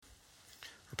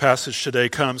passage today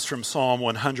comes from Psalm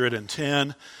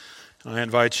 110. I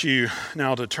invite you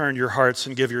now to turn your hearts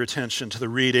and give your attention to the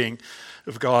reading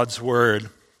of God's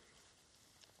Word.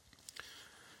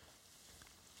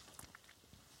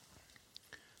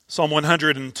 Psalm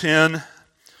 110,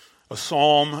 a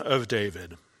psalm of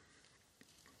David.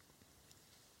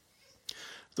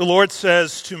 The Lord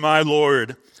says to my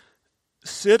Lord,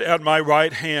 "Sit at my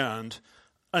right hand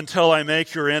until I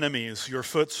make your enemies your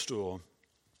footstool."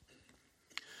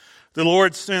 The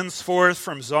Lord sends forth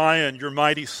from Zion your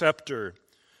mighty scepter.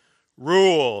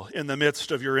 Rule in the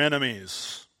midst of your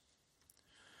enemies.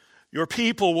 Your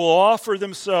people will offer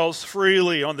themselves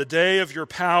freely on the day of your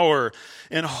power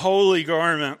in holy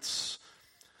garments.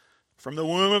 From the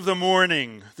womb of the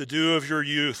morning, the dew of your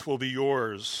youth will be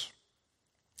yours.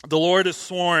 The Lord has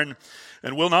sworn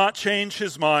and will not change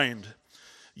his mind.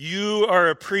 You are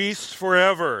a priest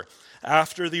forever,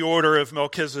 after the order of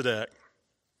Melchizedek.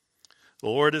 The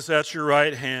Lord is at your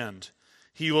right hand.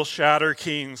 He will shatter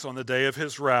kings on the day of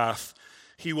his wrath.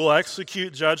 He will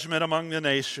execute judgment among the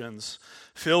nations,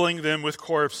 filling them with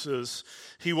corpses.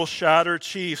 He will shatter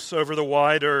chiefs over the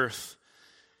wide earth.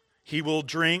 He will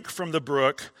drink from the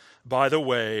brook by the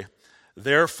way.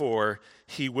 Therefore,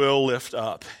 he will lift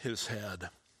up his head.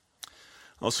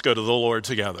 Let's go to the Lord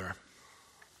together.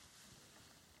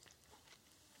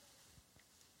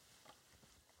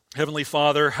 Heavenly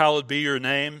Father, hallowed be your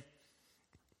name.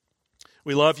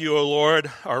 We love you, O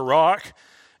Lord, our rock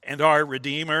and our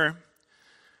Redeemer.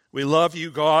 We love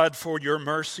you, God, for your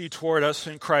mercy toward us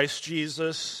in Christ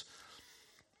Jesus.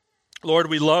 Lord,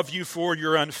 we love you for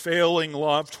your unfailing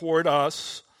love toward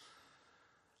us.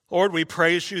 Lord, we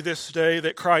praise you this day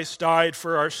that Christ died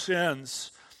for our sins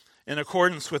in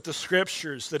accordance with the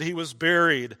Scriptures, that he was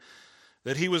buried,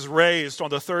 that he was raised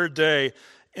on the third day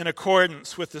in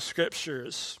accordance with the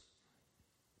Scriptures.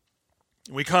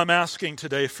 We come asking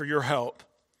today for your help.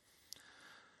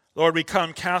 Lord, we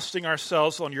come casting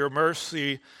ourselves on your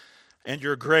mercy and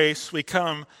your grace. We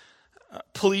come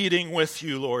pleading with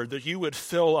you, Lord, that you would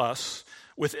fill us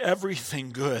with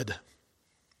everything good,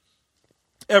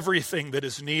 everything that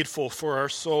is needful for our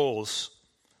souls.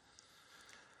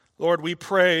 Lord, we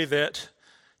pray that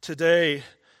today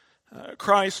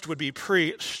Christ would be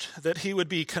preached, that he would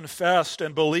be confessed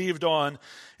and believed on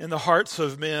in the hearts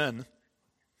of men.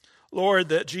 Lord,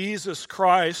 that Jesus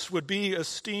Christ would be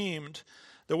esteemed,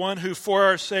 the one who for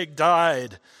our sake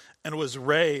died and was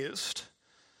raised.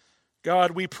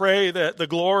 God, we pray that the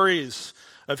glories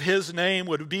of his name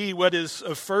would be what is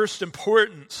of first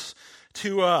importance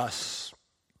to us.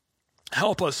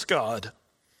 Help us, God.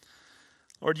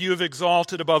 Lord, you have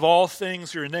exalted above all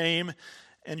things your name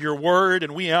and your word,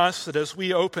 and we ask that as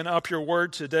we open up your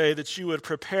word today, that you would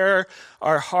prepare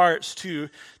our hearts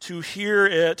to hear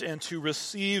it and to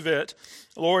receive it.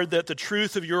 Lord, that the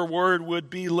truth of your word would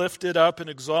be lifted up and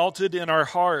exalted in our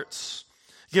hearts.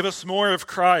 Give us more of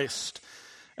Christ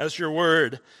as your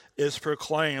word is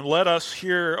proclaimed. Let us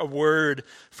hear a word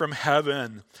from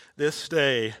heaven this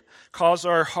day. Cause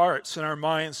our hearts and our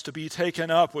minds to be taken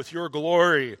up with your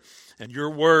glory and your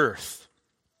worth.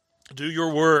 Do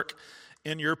your work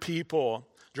in your people.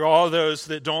 Draw those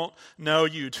that don't know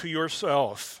you to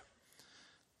yourself.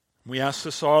 We ask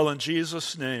this all in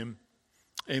Jesus' name.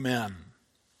 Amen.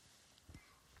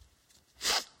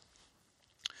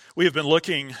 We have been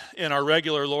looking in our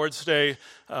regular Lord's Day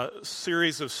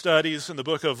series of studies in the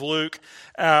book of Luke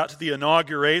at the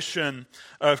inauguration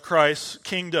of Christ's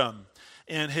kingdom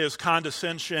in his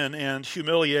condescension and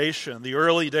humiliation, the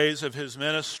early days of his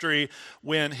ministry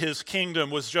when his kingdom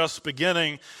was just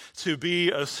beginning to be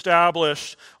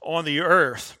established on the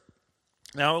earth.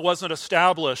 Now, it wasn't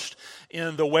established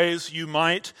in the ways you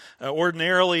might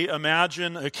ordinarily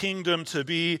imagine a kingdom to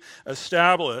be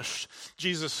established.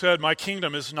 Jesus said, "My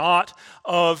kingdom is not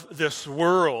of this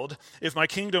world. If my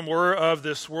kingdom were of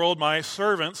this world, my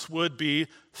servants would be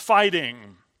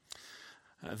fighting,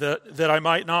 that I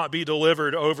might not be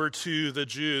delivered over to the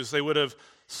Jews." They would have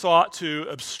sought to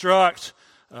obstruct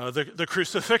the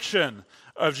crucifixion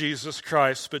of Jesus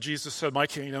Christ. But Jesus said, "My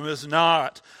kingdom is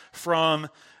not from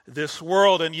this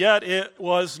world," and yet it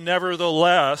was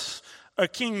nevertheless a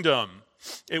kingdom.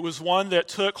 It was one that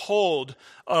took hold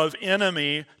of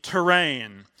enemy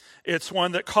terrain. It's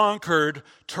one that conquered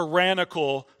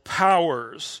tyrannical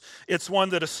powers. It's one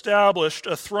that established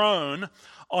a throne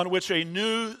on which a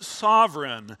new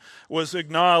sovereign was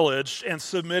acknowledged and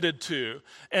submitted to,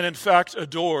 and in fact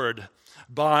adored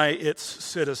by its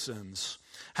citizens.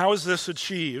 How is this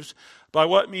achieved? By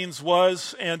what means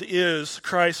was and is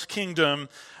Christ's kingdom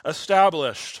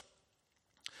established?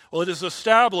 Well, it is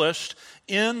established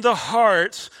in the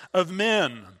hearts of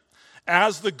men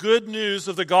as the good news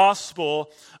of the gospel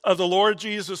of the Lord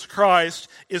Jesus Christ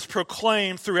is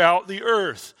proclaimed throughout the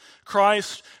earth.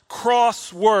 Christ's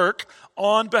cross work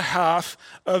on behalf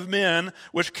of men,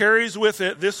 which carries with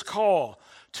it this call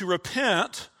to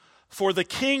repent, for the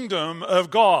kingdom of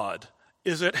God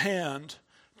is at hand.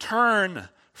 Turn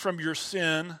from your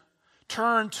sin.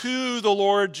 Turn to the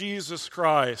Lord Jesus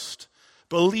Christ.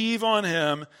 Believe on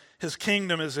him. His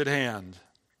kingdom is at hand.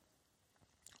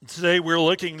 Today we're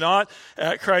looking not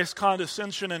at Christ's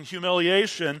condescension and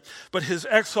humiliation, but his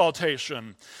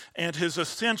exaltation and his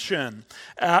ascension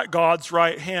at God's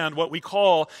right hand, what we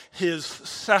call his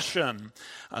session.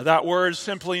 That word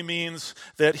simply means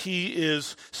that he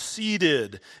is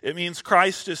seated. It means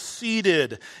Christ is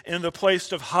seated in the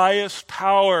place of highest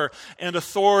power and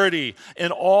authority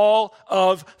in all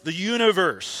of the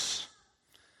universe.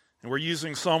 And we're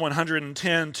using Psalm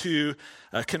 110 to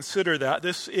consider that.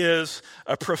 This is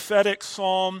a prophetic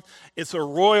psalm. It's a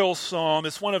royal psalm.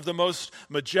 It's one of the most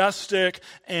majestic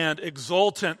and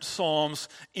exultant psalms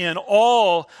in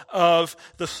all of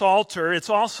the Psalter. It's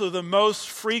also the most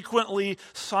frequently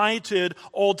cited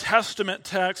Old Testament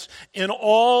text in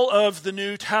all of the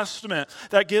New Testament.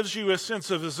 That gives you a sense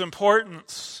of its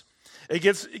importance. It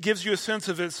gives you a sense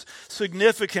of its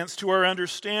significance to our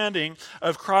understanding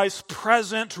of Christ's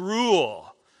present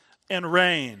rule and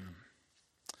reign.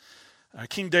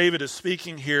 King David is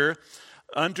speaking here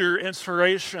under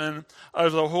inspiration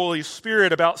of the Holy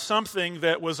Spirit about something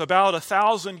that was about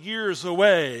 1,000 years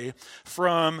away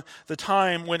from the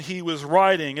time when he was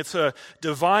writing. It's a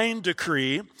divine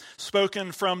decree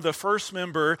spoken from the first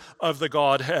member of the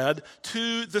Godhead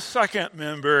to the second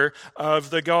member of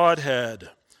the Godhead.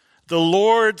 The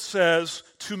Lord says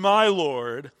to my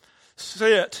Lord,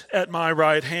 sit at my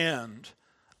right hand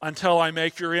until I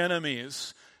make your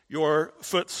enemies your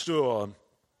footstool.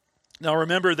 Now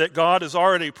remember that God has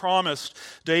already promised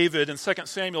David in 2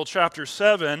 Samuel chapter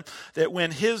 7 that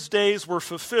when his days were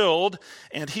fulfilled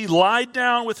and he lied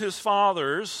down with his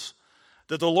fathers,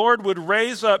 that the Lord would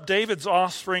raise up David's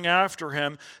offspring after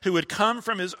him who would come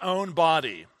from his own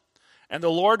body. And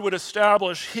the Lord would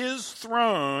establish his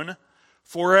throne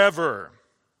forever.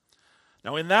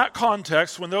 Now, in that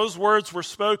context, when those words were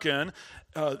spoken,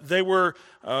 they were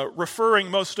referring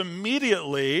most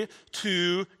immediately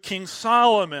to King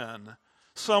Solomon,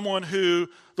 someone who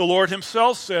the Lord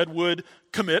himself said would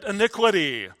commit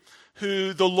iniquity,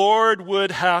 who the Lord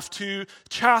would have to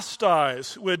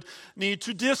chastise, would need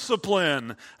to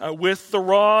discipline with the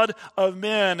rod of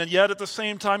men. And yet at the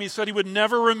same time, he said he would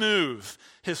never remove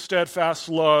his steadfast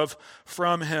love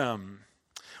from him.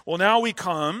 Well, now we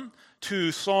come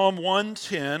to Psalm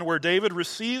 110, where David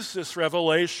receives this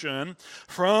revelation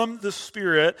from the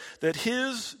Spirit that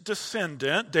his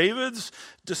descendant, David's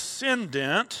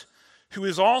descendant, who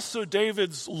is also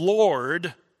David's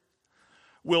Lord,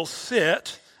 will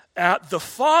sit at the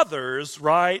Father's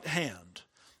right hand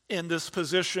in this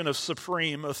position of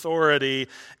supreme authority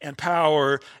and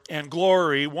power and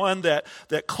glory, one that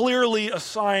clearly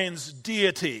assigns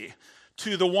deity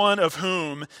to the one of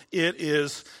whom it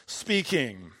is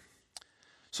speaking.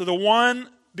 So the one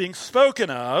being spoken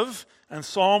of in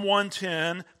Psalm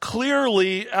 110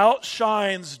 clearly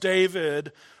outshines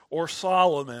David or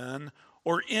Solomon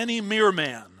or any mere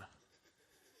man,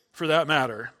 for that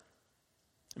matter.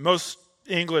 Most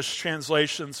English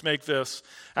translations make this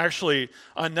actually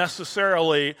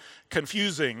unnecessarily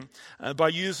confusing by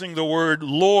using the word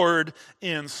Lord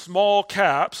in small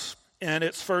caps and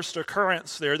its first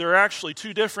occurrence there. There are actually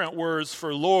two different words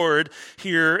for Lord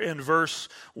here in verse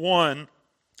 1.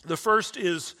 The first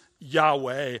is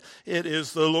Yahweh. It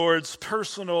is the Lord's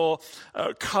personal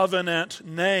covenant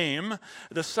name.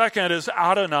 The second is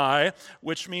Adonai,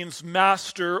 which means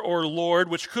master or Lord,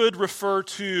 which could refer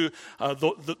to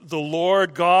the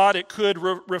Lord God. It could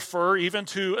refer even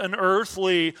to an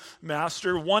earthly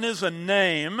master. One is a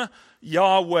name,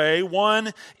 Yahweh.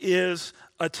 One is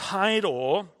a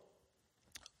title.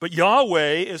 But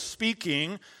Yahweh is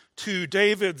speaking to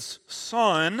David's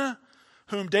son,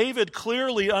 whom David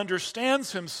clearly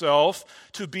understands himself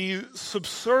to be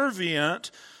subservient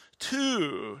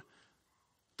to.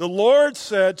 The Lord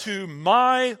said to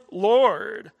my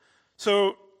Lord.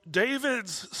 So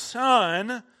David's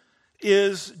son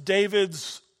is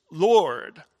David's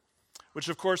Lord, which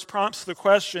of course prompts the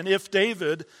question, if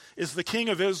David is the king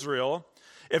of Israel,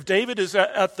 if David is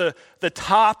at the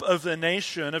top of the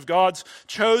nation of God's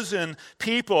chosen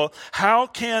people, how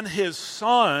can his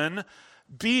son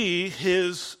be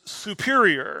his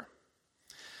superior?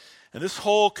 And this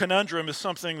whole conundrum is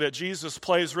something that Jesus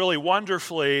plays really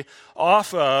wonderfully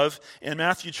off of in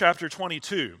Matthew chapter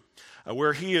 22,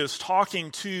 where he is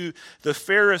talking to the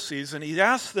Pharisees, and he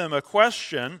asks them a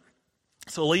question.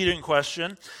 It's a leading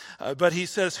question, but he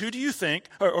says, who do you think,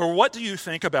 or what do you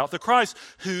think about the Christ?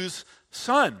 Whose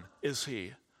son is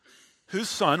he? Whose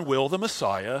son will the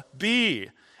Messiah be?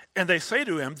 And they say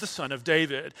to him, the son of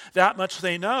David. That much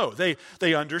they know.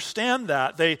 They understand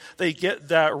that. They get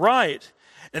that right.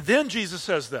 And then Jesus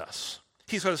says this.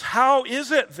 He says, how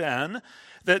is it then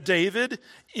that David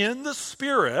in the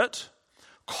Spirit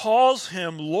calls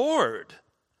him Lord,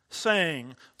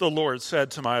 saying, the Lord said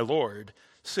to my Lord,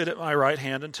 sit at my right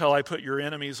hand until I put your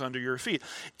enemies under your feet.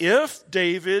 If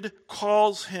David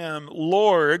calls him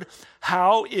Lord,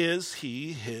 how is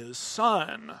he his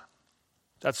son?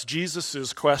 That's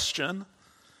Jesus' question.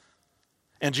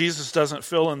 And Jesus doesn't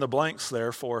fill in the blanks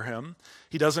there for him.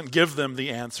 He doesn't give them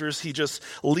the answers. He just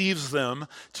leaves them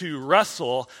to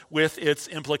wrestle with its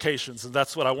implications. And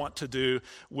that's what I want to do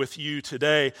with you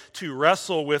today, to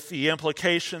wrestle with the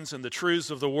implications and the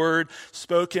truths of the word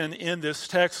spoken in this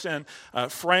text, and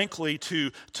frankly,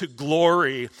 to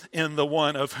glory in the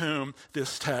one of whom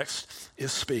this text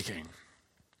is speaking.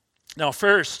 Now,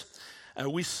 first,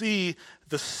 we see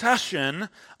the session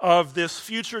of this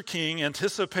future king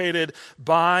anticipated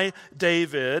by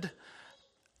David,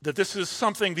 that this is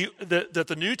something that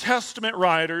the New Testament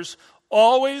writers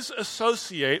always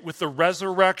associate with the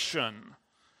resurrection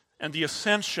and the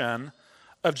ascension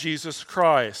of Jesus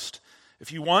Christ.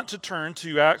 If you want to turn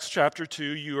to Acts chapter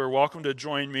 2, you are welcome to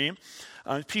join me.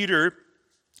 Peter,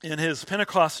 in his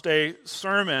Pentecost Day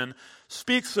sermon,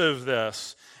 speaks of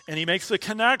this, and he makes a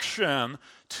connection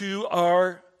to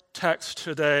our text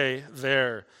today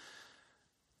there.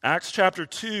 Acts chapter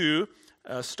 2,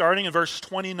 starting in verse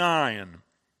 29.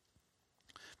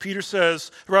 Peter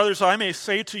says, brothers, I may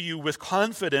say to you with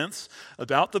confidence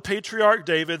about the patriarch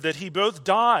David that he both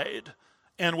died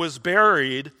and was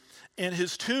buried, and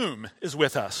his tomb is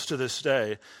with us to this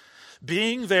day.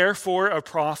 Being therefore a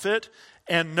prophet,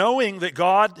 and knowing that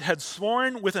God had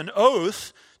sworn with an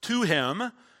oath to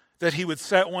him that he would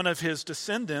set one of his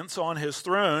descendants on his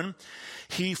throne,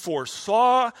 he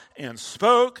foresaw and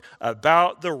spoke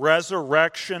about the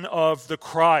resurrection of the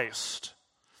Christ,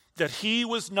 that he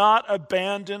was not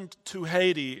abandoned to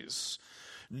Hades,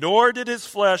 nor did his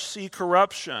flesh see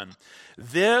corruption.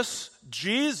 This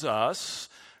Jesus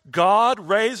God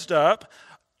raised up,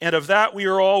 and of that we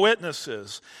are all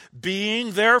witnesses.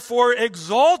 Being therefore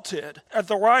exalted at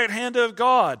the right hand of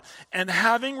God, and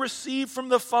having received from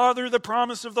the Father the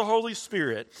promise of the Holy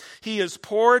Spirit, he has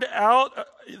poured out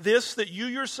this that you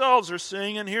yourselves are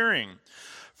seeing and hearing.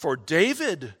 For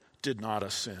David did not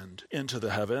ascend into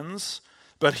the heavens,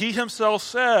 but he himself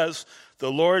says,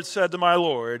 the Lord said to my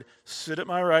Lord, sit at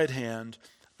my right hand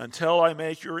until I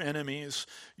make your enemies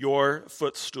your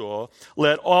footstool.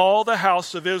 Let all the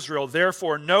house of Israel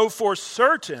therefore know for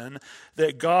certain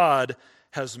that God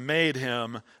has made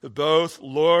him both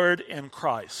Lord and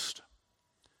Christ,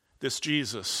 this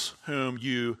Jesus whom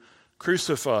you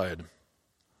crucified.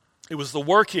 It was the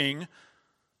working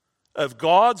of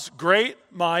God's great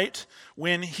might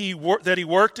when that he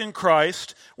worked in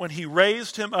Christ, when he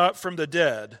raised him up from the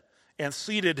dead and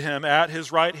seated him at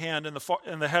his right hand in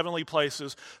the heavenly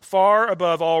places, far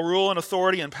above all rule and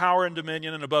authority and power and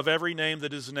dominion, and above every name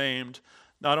that is named,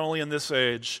 not only in this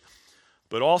age,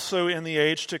 but also in the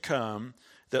age to come,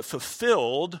 that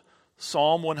fulfilled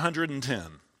Psalm 110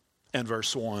 and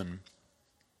verse 1.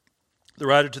 The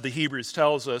writer to the Hebrews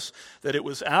tells us that it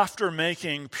was after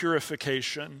making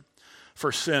purification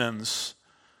for sins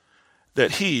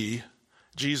that he,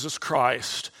 Jesus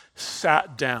Christ,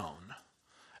 sat down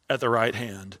at the right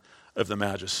hand of the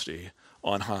Majesty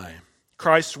on high.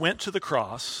 Christ went to the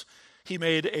cross. He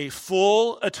made a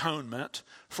full atonement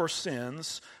for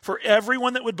sins, for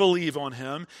everyone that would believe on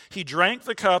him. He drank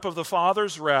the cup of the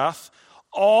Father's wrath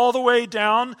all the way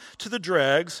down to the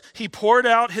dregs. He poured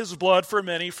out his blood for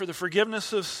many for the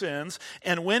forgiveness of sins.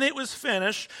 And when it was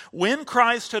finished, when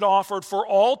Christ had offered for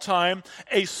all time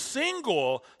a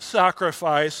single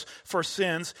sacrifice for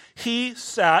sins, he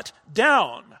sat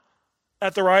down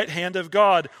at the right hand of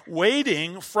God,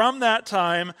 waiting from that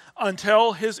time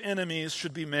until his enemies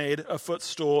should be made a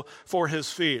footstool for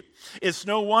his feet. It's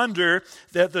no wonder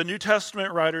that the New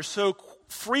Testament writers so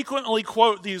frequently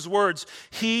quote these words,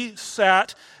 he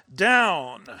sat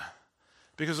down,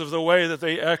 because of the way that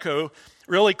they echo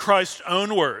really Christ's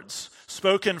own words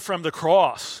spoken from the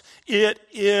cross. It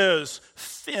is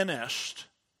finished.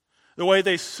 The way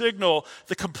they signal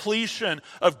the completion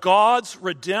of God's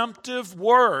redemptive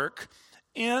work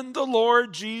in the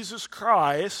Lord Jesus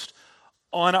Christ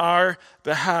on our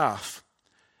behalf.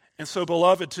 And so,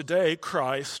 beloved, today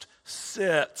Christ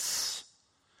sits.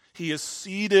 He is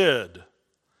seated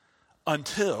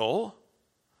until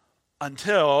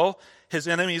his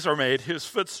enemies are made his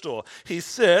footstool. He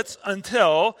sits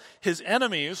until his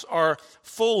enemies are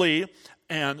fully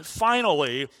and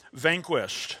finally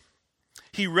vanquished.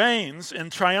 He reigns in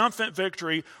triumphant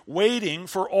victory, waiting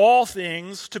for all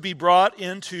things to be brought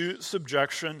into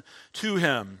subjection to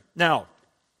him. Now,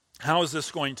 how is this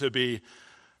going to be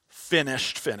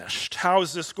finished? How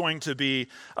is this going to be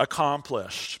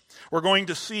accomplished? We're going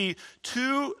to see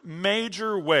two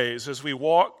major ways as we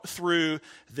walk through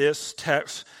this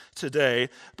text today.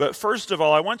 But first of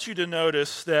all, I want you to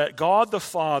notice that God the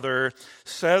Father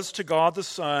says to God the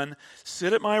Son,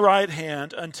 "Sit at my right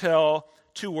hand until,"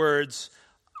 two words,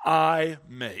 "I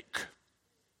make."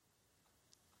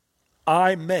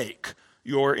 I make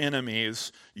your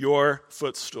enemies your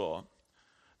footstool.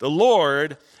 The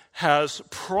Lord has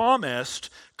promised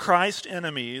Christ's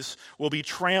enemies will be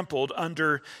trampled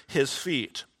under his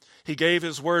feet. He gave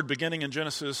his word beginning in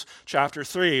Genesis chapter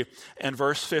 3 and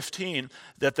verse 15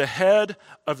 that the head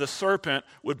of the serpent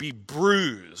would be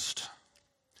bruised.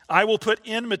 I will put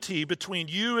enmity between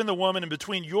you and the woman, and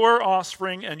between your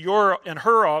offspring and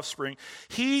her offspring.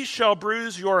 He shall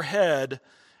bruise your head,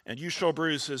 and you shall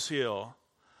bruise his heel.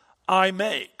 I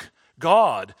make.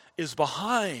 God is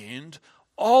behind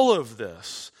all of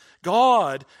this.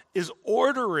 God is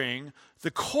ordering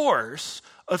the course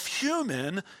of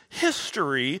human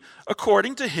history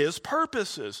according to his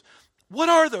purposes. What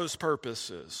are those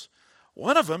purposes?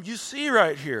 One of them you see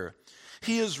right here.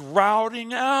 He is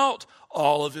routing out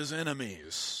all of his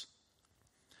enemies.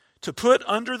 To put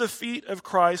under the feet of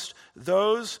Christ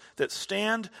those that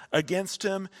stand against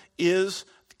him is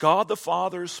God the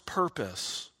Father's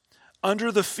purpose.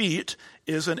 Under the feet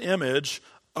is an image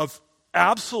of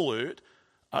absolute,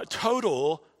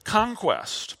 total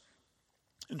conquest.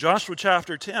 In Joshua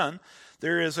chapter 10,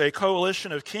 there is a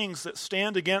coalition of kings that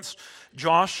stand against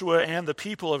Joshua and the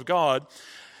people of God.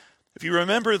 If you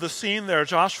remember the scene there,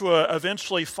 Joshua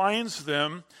eventually finds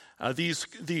them, these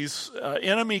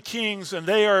enemy kings, and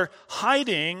they are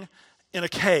hiding in a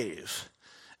cave.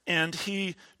 And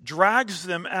he drags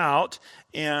them out,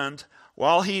 and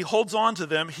while he holds on to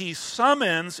them, he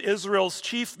summons Israel's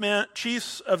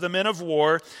chiefs of the men of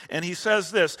war, and he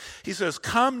says this. He says,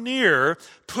 "Come near,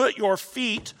 put your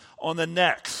feet on the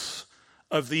necks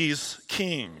of these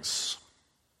kings."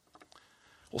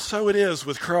 Well, so it is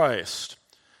with Christ.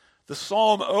 The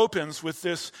psalm opens with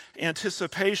this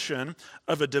anticipation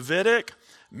of a Davidic,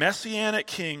 messianic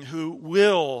king who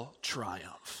will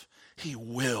triumph. He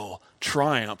will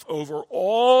triumph over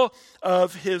all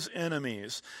of his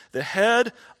enemies. The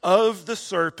head of the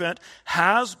serpent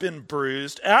has been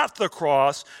bruised at the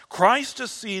cross. Christ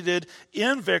is seated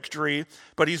in victory,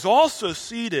 but he's also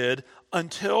seated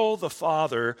until the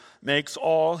Father makes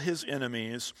all his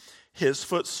enemies his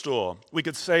footstool. We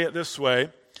could say it this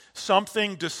way: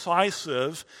 something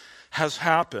decisive has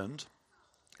happened.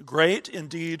 Great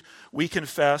indeed, we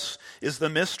confess, is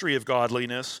the mystery of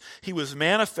godliness. He was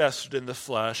manifested in the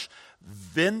flesh,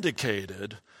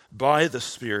 vindicated by the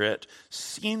Spirit,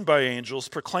 seen by angels,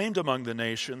 proclaimed among the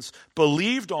nations,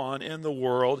 believed on in the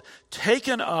world,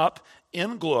 taken up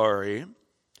in glory.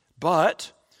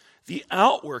 But the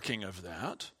outworking of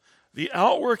that, the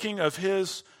outworking of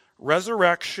his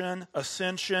resurrection,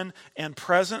 ascension, and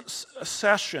present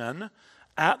session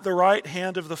at the right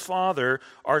hand of the Father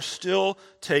are still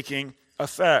taking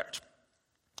effect.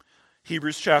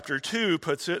 Hebrews chapter 2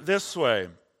 puts it this way.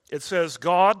 It says,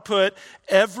 God put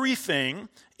everything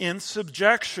in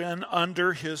subjection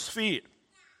under his feet.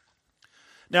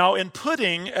 Now, in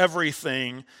putting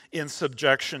everything in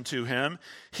subjection to him,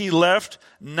 he left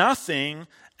nothing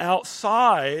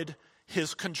outside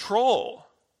his control.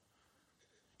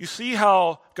 You see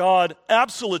how God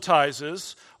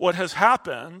absolutizes what has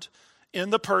happened in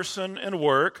the person and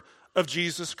work of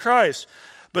Jesus Christ.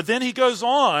 But then he goes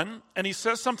on and he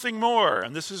says something more,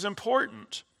 and this is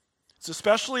important. It's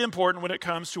especially important when it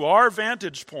comes to our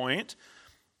vantage point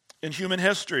in human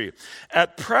history.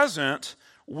 At present,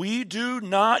 we do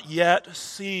not yet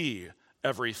see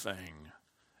everything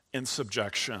in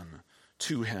subjection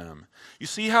to him. You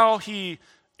see how he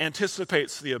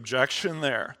anticipates the objection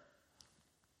there?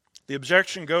 The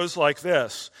objection goes like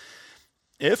this.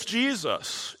 If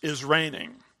Jesus is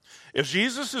reigning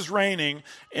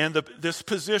in this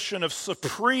position of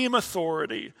supreme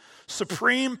authority,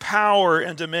 supreme power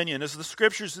and dominion, as the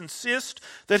scriptures insist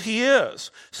that he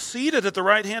is, seated at the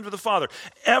right hand of the Father,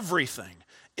 everything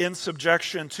in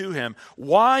subjection to him,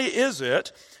 why is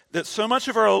it that so much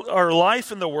of our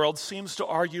life in the world seems to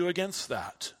argue against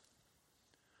that?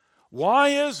 Why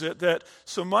is it that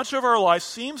so much of our life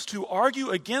seems to argue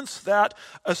against that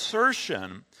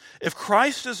assertion? If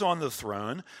Christ is on the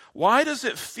throne, why does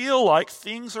it feel like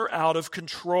things are out of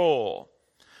control?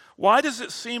 Why does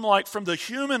it seem like, from the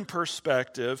human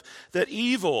perspective, that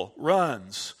evil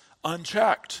runs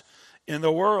unchecked in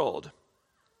the world?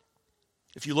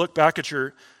 If you look back at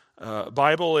your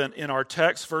Bible in our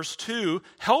text, verse 2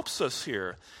 helps us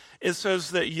here. It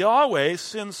says that Yahweh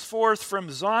sends forth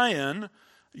from Zion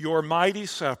your mighty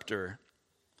scepter.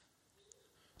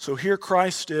 So here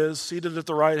Christ is, seated at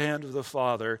the right hand of the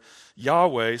Father.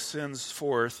 Yahweh sends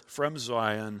forth from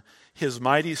Zion his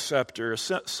mighty scepter. A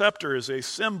scepter is a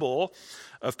symbol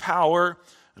of power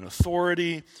and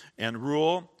authority and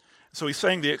rule. So he's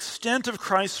saying the extent of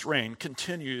Christ's reign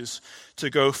continues to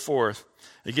go forth.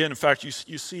 Again, in fact, you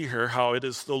see here how it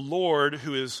is the Lord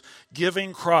who is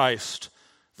giving Christ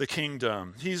the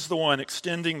kingdom. He's the one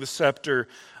extending the scepter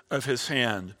of his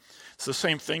hand. It's the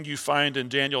same thing you find in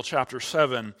Daniel chapter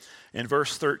 7 in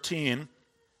verse 13.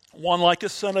 One like a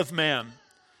son of man,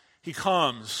 he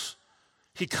comes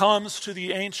to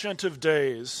the Ancient of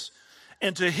Days,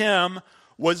 and to him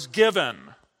was given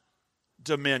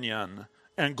dominion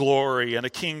and glory and a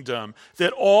kingdom,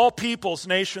 that all peoples,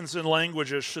 nations, and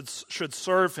languages should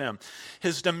serve him.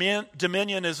 His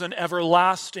dominion is an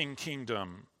everlasting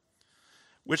kingdom,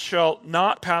 which shall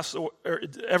not pass,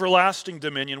 everlasting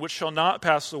dominion, which shall not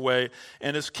pass away,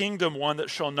 and his kingdom one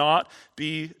that shall not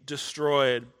be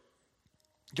destroyed.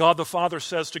 God the Father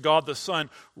says to God the Son,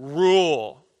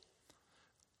 rule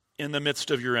in the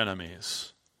midst of your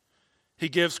enemies. He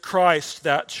gives Christ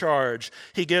that charge.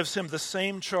 He gives him the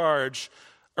same charge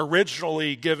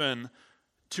originally given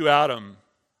to Adam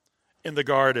in the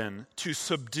garden, to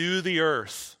subdue the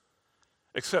earth.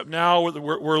 Except now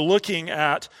we're looking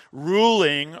at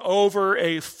ruling over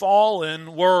a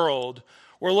fallen world.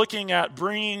 We're looking at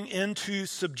bringing into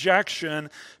subjection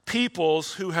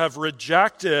peoples who have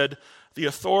rejected the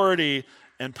authority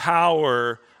and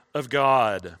power of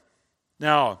God.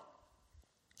 Now,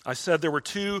 I said there were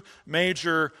two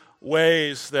major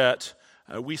ways that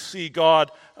we see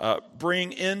God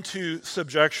bring into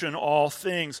subjection all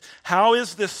things. How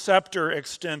is this scepter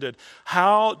extended?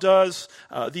 How does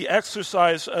the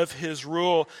exercise of his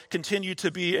rule continue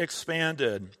to be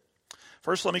expanded?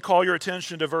 First, let me call your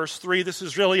attention to verse 3. This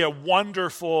is really a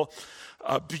wonderful,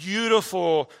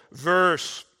 beautiful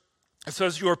verse. It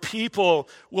says, your people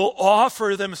will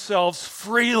offer themselves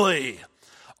freely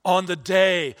on the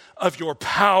day of your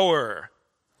power.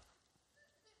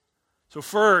 So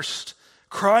first,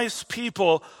 Christ's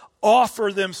people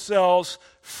offer themselves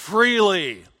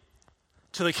freely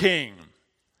to the King.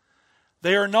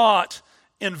 They are not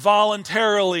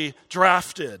involuntarily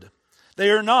drafted.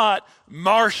 They are not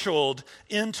marshaled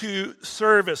into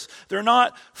service. They're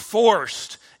not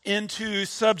forced into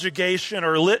subjugation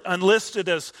or enlisted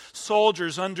as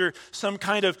soldiers under some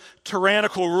kind of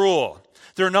tyrannical rule.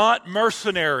 They're not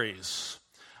mercenaries.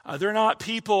 They're not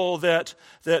people that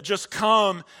just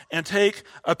come and take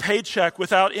a paycheck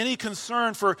without any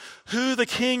concern for who the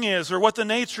king is or what the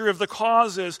nature of the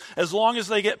cause is. As long as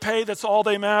they get paid, that's all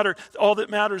that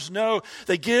matters. No,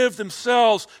 they give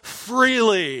themselves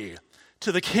freely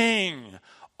to the king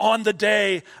on the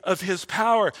day of his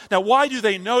power. Now, why do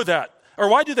they know that? Or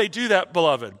why do they do that,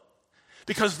 beloved?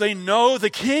 Because they know the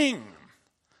king.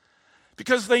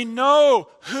 Because they know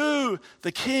who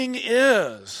the king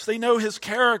is. They know his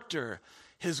character,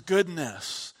 his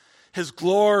goodness, his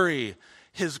glory,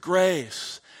 his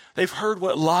grace. They've heard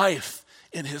what life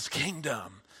in his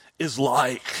kingdom is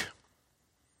like.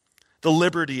 The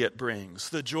liberty it brings,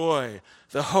 the joy,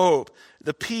 the hope,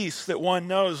 the peace that one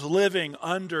knows living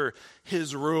under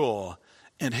his rule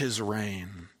and his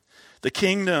reign. The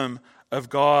kingdom of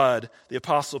God, the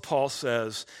Apostle Paul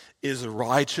says, is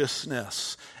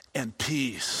righteousness and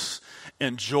peace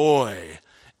and joy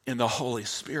in the Holy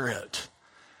Spirit.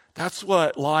 That's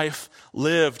what life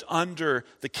lived under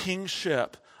the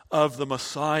kingship of the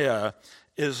Messiah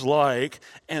is like.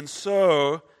 And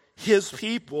so his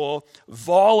people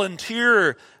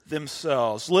volunteer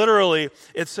themselves. Literally,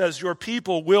 it says your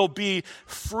people will be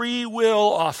free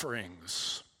will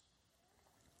offerings.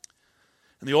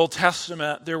 In the Old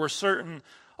Testament, there were certain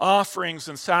offerings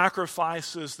and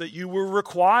sacrifices that you were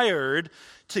required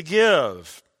to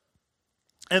give.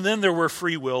 And then there were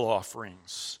free will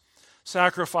offerings,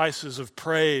 sacrifices of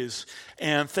praise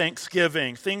and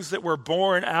thanksgiving, things that were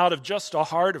born out of just a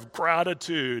heart of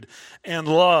gratitude and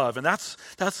love. And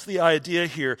that's the idea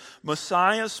here.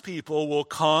 Messiah's people will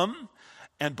come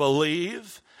and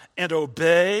believe and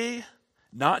obey,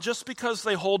 not just because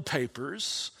they hold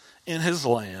papers in his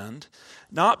land,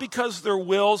 not because their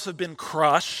wills have been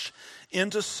crushed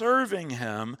into serving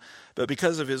him, but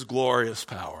because of his glorious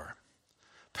power.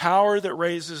 Power that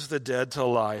raises the dead to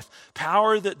life.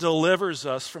 Power that delivers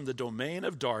us from the domain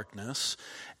of darkness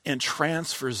and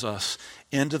transfers us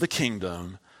into the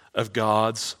kingdom of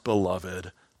God's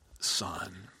beloved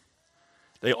Son.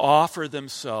 They offer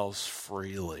themselves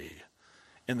freely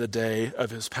in the day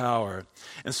of his power.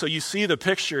 And so you see the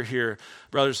picture here,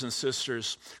 brothers and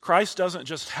sisters. Christ doesn't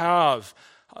just have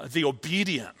the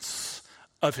obedience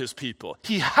of his people.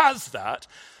 He has that,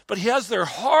 but he has their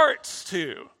hearts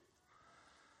too.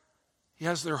 He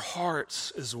has their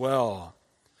hearts as well.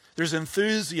 There's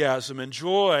enthusiasm and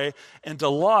joy and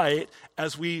delight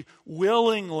as we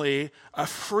willingly,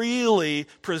 freely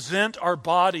present our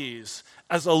bodies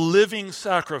as a living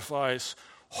sacrifice,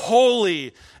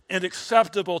 holy and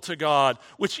acceptable to God,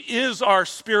 which is our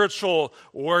spiritual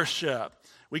worship.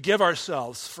 We give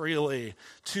ourselves freely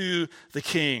to the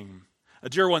King.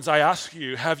 Dear ones, I ask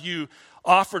you, have you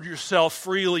offered yourself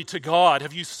freely to God?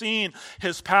 Have you seen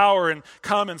his power and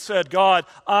come and said, God,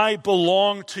 I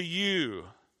belong to you.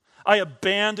 I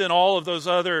abandon all of those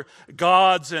other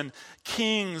gods and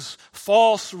kings,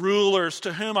 false rulers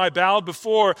to whom I bowed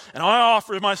before, and I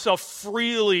offer myself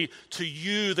freely to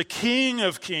you, the King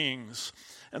of kings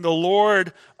and the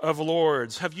Lord of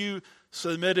lords. Have you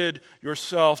submitted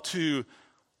yourself to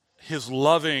his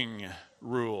loving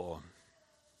rule?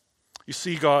 You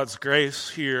see God's grace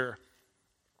here.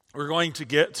 We're going to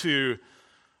get to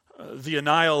the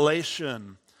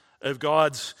annihilation of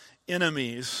God's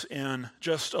enemies in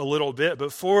just a little bit.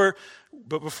 But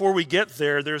before we get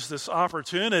there, there's this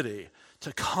opportunity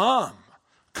to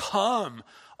come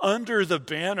under the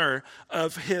banner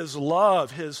of his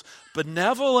love, his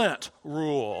benevolent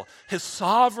rule, his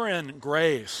sovereign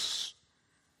grace.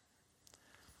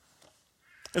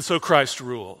 And so Christ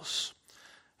rules.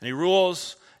 And he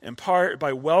rules in part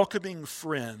by welcoming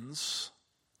friends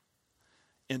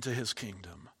into his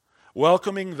kingdom,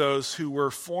 welcoming those who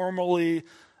were formerly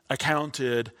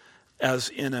accounted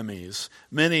as enemies.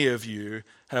 Many of you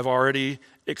have already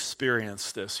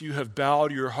experienced this. You have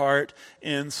bowed your heart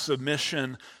in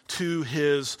submission to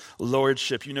his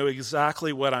lordship. You know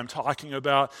exactly what I'm talking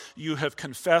about. You have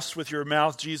confessed with your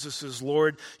mouth Jesus is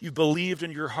Lord. You believed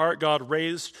in your heart God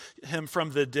raised him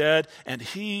from the dead, and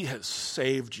he has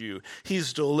saved you.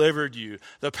 He's delivered you.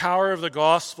 The power of the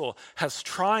gospel has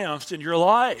triumphed in your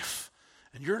life,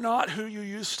 and you're not who you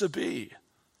used to be.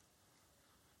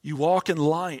 You walk in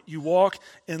light. You walk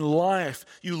in life.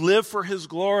 You live for his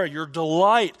glory. Your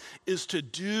delight is to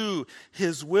do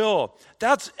his will.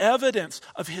 That's evidence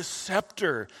of his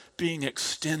scepter being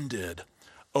extended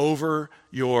over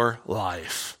your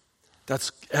life.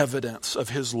 That's evidence of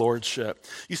his lordship.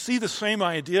 You see the same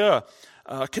idea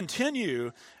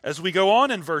continue as we go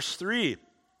on in verse 3.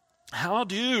 How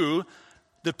do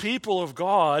the people of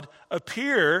God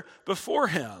appear before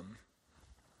him?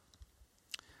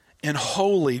 In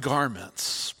holy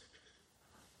garments.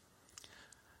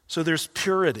 So there's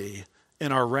purity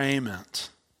in our raiment.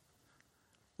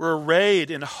 We're arrayed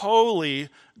in holy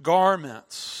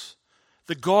garments.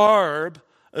 The garb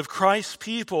of Christ's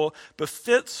people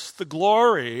befits the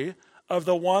glory of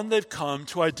the one they've come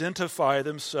to identify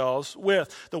themselves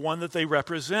with, the one that they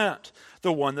represent,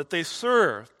 the one that they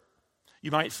serve.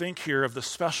 You might think here of the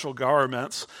special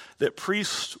garments that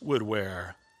priests would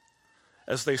wear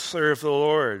as they serve the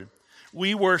Lord.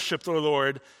 We worship the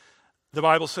Lord, the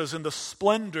Bible says, in the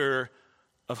splendor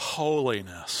of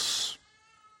holiness.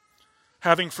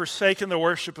 Having forsaken the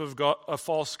worship of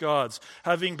false gods,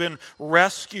 having been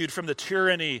rescued from the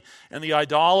tyranny and the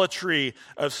idolatry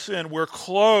of sin, we're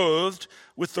clothed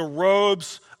with the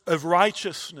robes of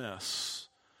righteousness,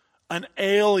 an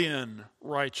alien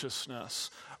righteousness,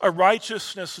 a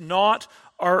righteousness not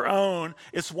our own.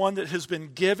 It's one that has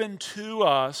been given to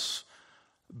us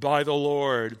by the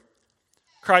Lord.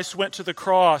 Christ went to the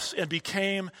cross and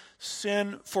became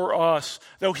sin for us,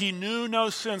 though he knew no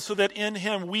sin, so that in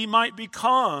him we might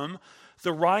become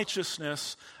the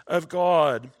righteousness of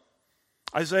God.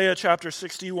 Isaiah chapter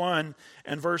 61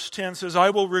 and verse 10 says,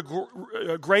 I will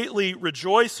greatly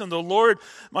rejoice in the Lord.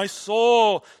 My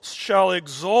soul shall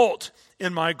exult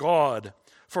in my God,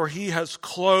 for he has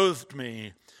clothed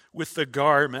me with the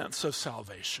garments of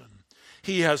salvation.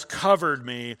 He has covered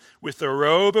me with the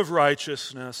robe of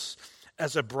righteousness,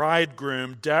 as a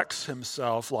bridegroom decks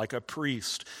himself like a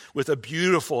priest with a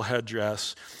beautiful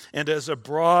headdress, and as a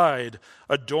bride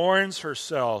adorns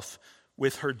herself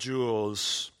with her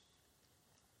jewels.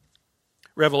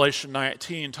 Revelation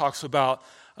 19 talks about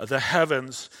the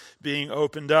heavens being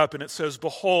opened up, and it says,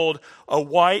 behold, a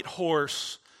white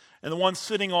horse, and the one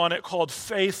sitting on it called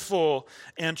Faithful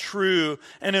and True.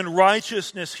 And in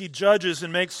righteousness he judges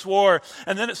and makes war.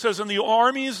 And then it says, in the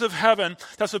armies of heaven,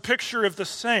 that's a picture of the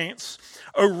saints,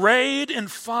 arrayed in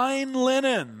fine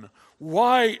linen,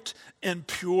 white and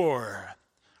pure,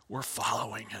 we're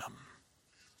following him.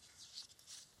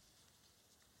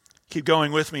 Keep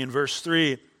going with me in verse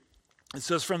 3. It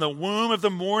says, from the womb of the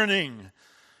morning,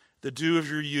 the dew of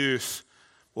your youth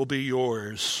will be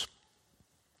yours.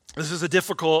 This is a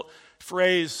difficult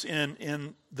phrase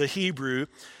in the Hebrew.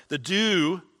 The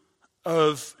dew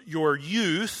of your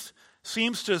youth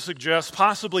seems to suggest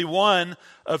possibly one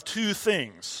of two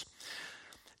things.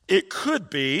 It could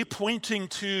be pointing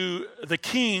to the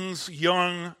king's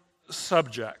young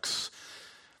subjects.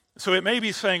 So it may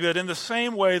be saying that in the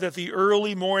same way that the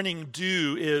early morning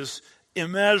dew is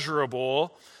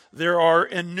immeasurable, there are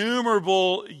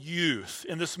innumerable youth.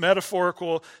 In this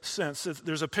metaphorical sense,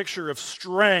 there's a picture of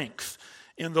strength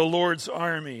in the Lord's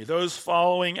army. Those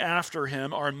following after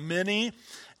him are many,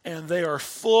 and they are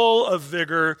full of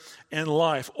vigor and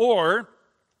life. Or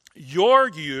your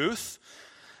youth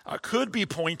could be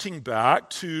pointing back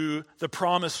to the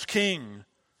promised king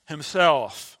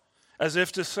himself, as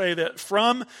if to say that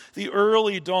from the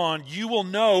early dawn you will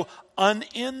know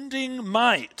unending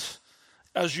might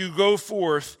as you go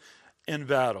forth in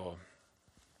battle.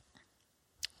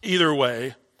 Either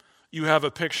way, you have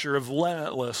a picture of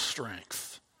limitless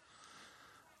strength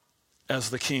as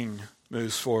the king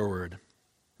moves forward.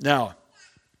 Now,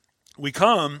 we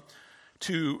come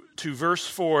to verse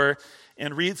 4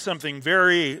 and read something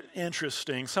very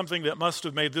interesting, something that must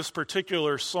have made this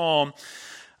particular psalm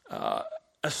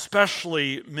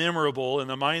especially memorable in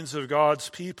the minds of God's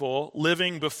people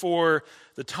living before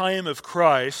the time of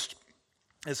Christ.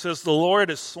 It says, the Lord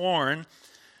has sworn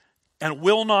and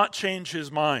will not change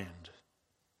his mind.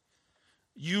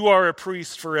 You are a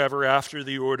priest forever after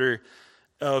the order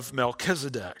of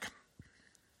Melchizedek.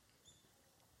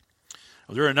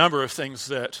 Well, there are a number of things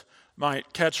that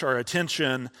might catch our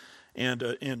attention and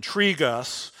intrigue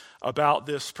us about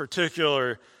this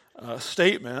particular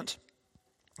statement.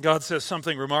 God says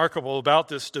something remarkable about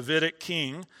this Davidic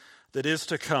king that is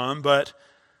to come, but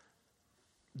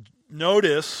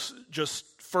notice just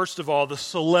first of all the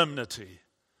solemnity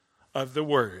of the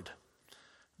word.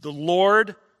 The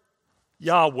Lord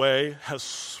Yahweh has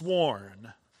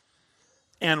sworn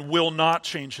and will not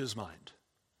change his mind.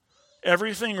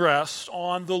 Everything rests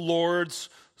on the Lord's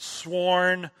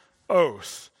sworn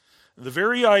oath. The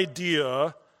very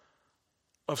idea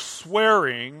of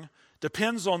swearing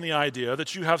depends on the idea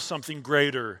that you have something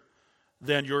greater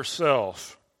than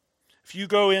yourself. If you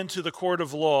go into the court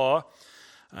of law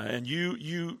and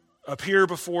you appear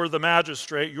before the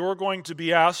magistrate, you're going to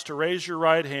be asked to raise your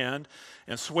right hand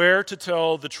and swear to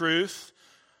tell the truth,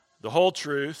 the whole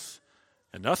truth,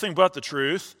 and nothing but the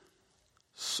truth,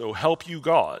 so help you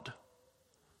God.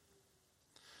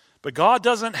 But God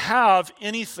doesn't have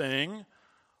anything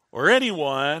or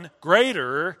anyone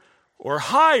greater or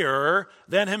higher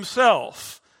than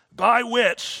himself by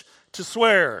which to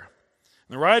swear.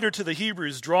 The writer to the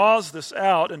Hebrews draws this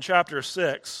out in chapter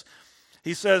 6.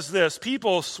 He says this,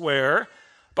 people swear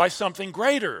by something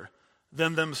greater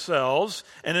than themselves,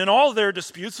 and in all their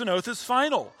disputes an oath is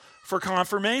final for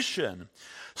confirmation.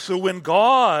 So when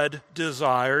God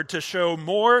desired to show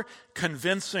more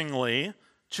convincingly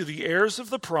to the heirs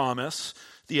of the promise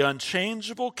the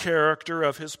unchangeable character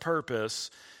of his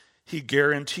purpose, he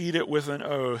guaranteed it with an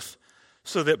oath,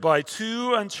 so that by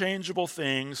two unchangeable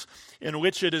things in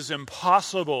which it is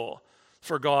impossible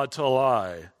for God to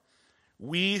lie,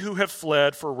 we who have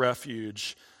fled for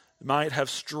refuge might have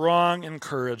strong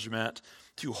encouragement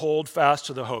to hold fast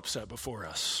to the hope set before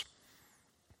us.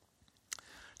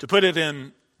 To put it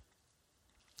in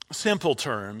simple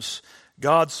terms,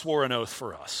 God swore an oath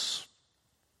for us.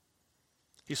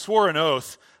 He swore an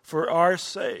oath for our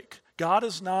sake. God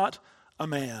is not a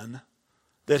man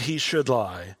that he should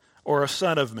lie, or a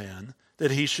son of man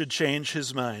that he should change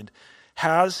his mind.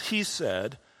 Has he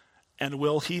said, and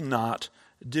will he not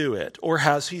do it? Or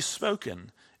has he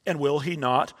spoken, and will he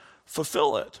not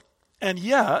fulfill it? And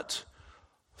yet,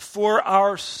 for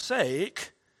our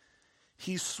sake,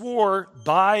 he swore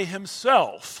by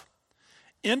himself,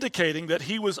 indicating that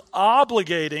he was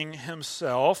obligating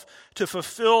himself to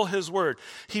fulfill his word.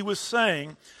 He was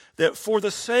saying that for the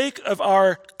sake of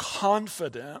our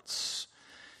confidence,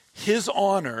 his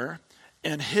honor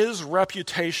and his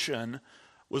reputation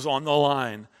was on the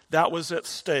line. That was at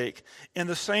stake. In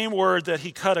the same word that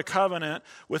he cut a covenant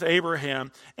with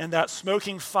Abraham, and that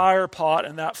smoking fire pot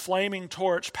and that flaming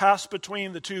torch passed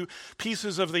between the two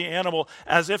pieces of the animal,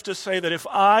 as if to say that if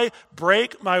I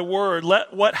break my word,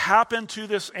 let what happened to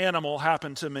this animal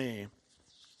happen to me.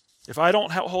 If I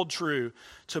don't hold true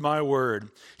to my word.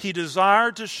 He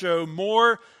desired to show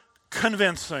more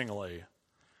convincingly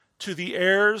to the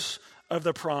heirs of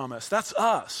the promise. That's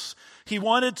us. He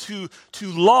wanted to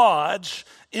lodge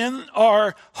in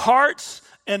our hearts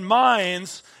and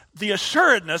minds the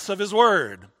assuredness of his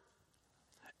word.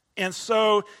 And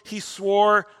so he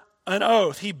swore an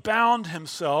oath. He bound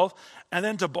himself, and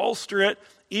then to bolster it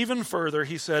even further,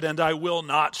 he said, "And I will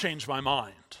not change my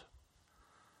mind.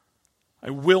 I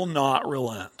will not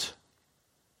relent."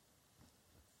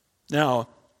 Now,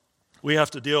 we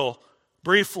have to deal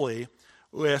briefly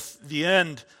with the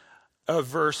end of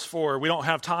verse 4. We don't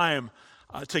have time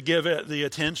to give it the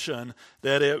attention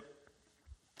that it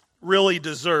really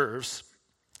deserves.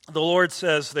 The Lord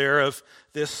says there of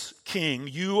this king,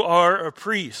 "You are a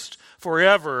priest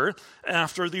forever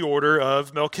after the order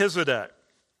of Melchizedek."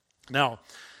 Now,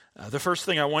 the first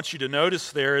thing I want you to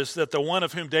notice there is that the one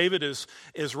of whom David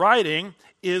is writing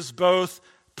is both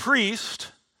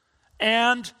priest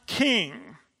and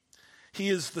king. He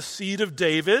is the seed of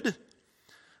David,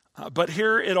 but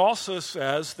here it also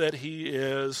says that he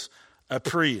is a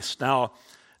priest. Now,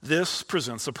 this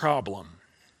presents a problem.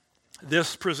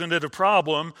 This presented a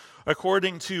problem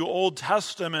according to Old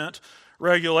Testament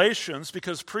regulations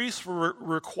because priests were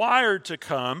required to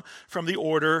come from the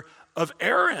order of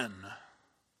Aaron,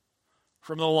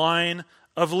 from the line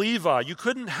of Levi. You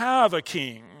couldn't have a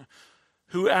king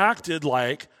who acted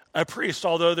like a priest,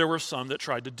 although there were some that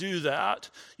tried to do that.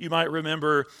 You might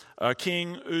remember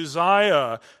King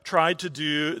Uzziah tried to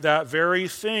do that very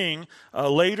thing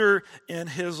later in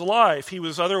his life. He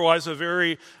was otherwise a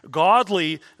very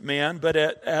godly man, but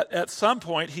at some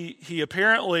point he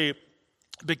apparently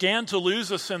began to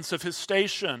lose a sense of his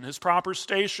station, his proper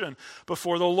station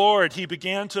before the Lord. He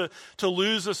began to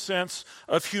lose a sense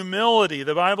of humility.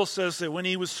 The Bible says that when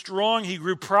he was strong, he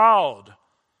grew proud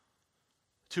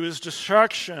to his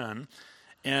destruction,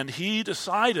 and he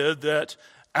decided that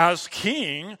as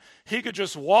king, he could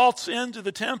just waltz into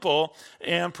the temple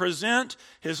and present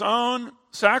his own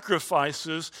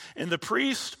sacrifices, and the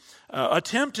priest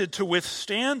attempted to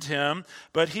withstand him,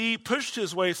 but he pushed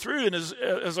his way through, and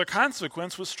as a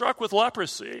consequence was struck with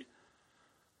leprosy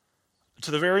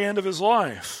to the very end of his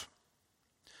life.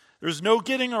 There's no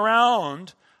getting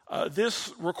around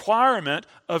this requirement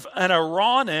of an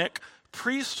Aaronic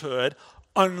priesthood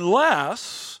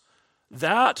unless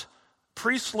that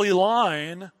priestly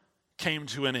line came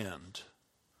to an end,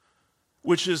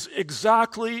 which is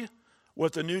exactly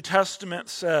what the New Testament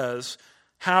says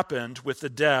happened with the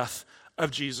death of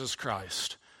Jesus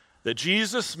Christ. That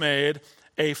Jesus made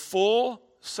a full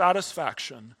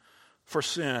satisfaction for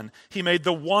sin. He made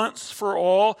the once for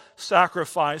all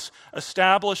sacrifice,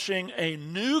 establishing a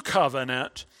new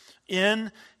covenant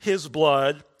in his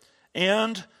blood.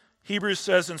 And Hebrews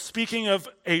says, in speaking of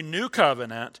a new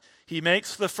covenant, he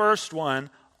makes the first one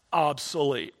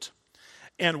obsolete.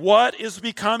 And what is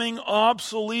becoming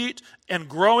obsolete and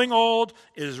growing old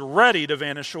is ready to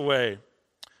vanish away.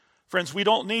 Friends, we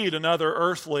don't need another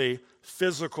earthly,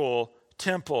 physical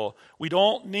temple. We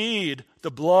don't need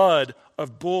the blood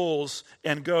of bulls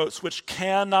and goats, which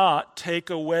cannot take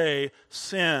away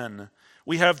sin.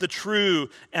 We have the true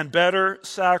and better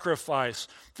sacrifice,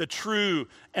 the true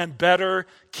and better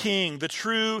king, the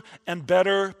true and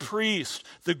better priest,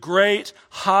 the great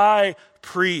high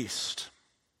priest.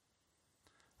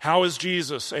 How is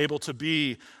Jesus able to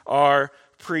be our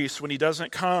priest when he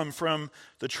doesn't come from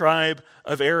the tribe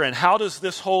of Aaron? How does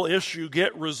this whole issue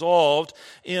get resolved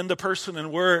in the person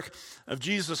and work of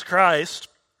Jesus Christ?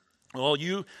 Well,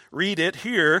 you read it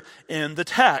here in the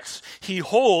text. He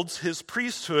holds his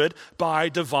priesthood by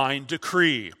divine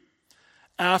decree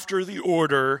after the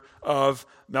order of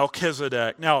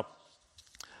Melchizedek. Now,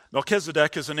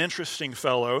 Melchizedek is an interesting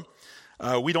fellow.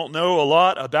 We don't know a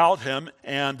lot about him,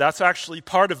 and that's actually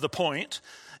part of the point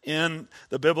in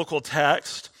the biblical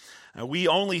text. We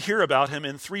only hear about him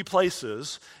in 3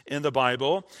 places in the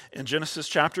Bible: in Genesis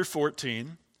chapter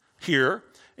 14, here,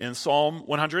 in Psalm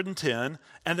 110,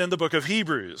 and then the book of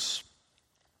Hebrews.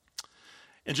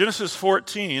 In Genesis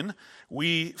 14,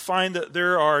 we find that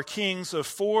there are kings of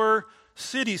 4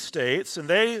 city-states, and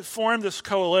they form this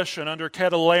coalition under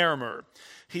Chedorlaomer.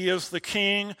 He is the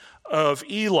king of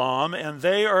Elam, and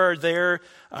they are there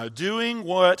doing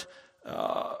what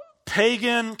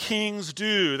pagan kings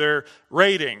do. They're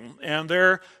raiding and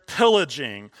they're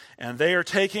pillaging, and they are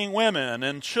taking women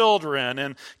and children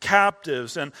and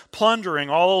captives and plundering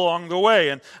all along the way.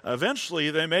 And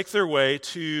eventually they make their way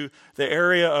to the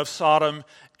area of Sodom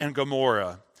and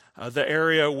Gomorrah, the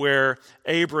area where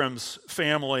Abram's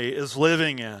family is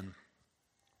living in.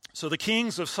 So the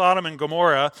kings of Sodom and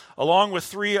Gomorrah, along with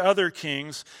 3 other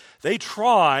kings, they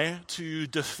try to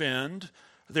defend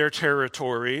their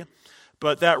territory,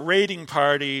 but that raiding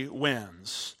party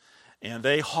wins, and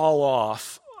they haul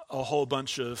off a whole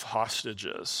bunch of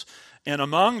hostages. And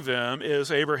among them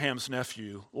is Abraham's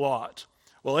nephew, Lot.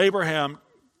 Well, Abraham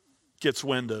gets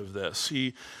wind of this.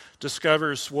 He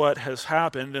discovers what has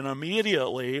happened, and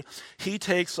immediately he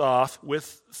takes off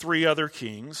with 3 other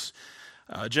kings.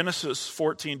 Genesis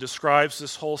 14 describes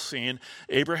this whole scene.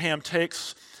 Abraham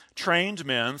takes trained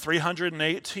men,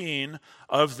 318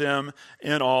 of them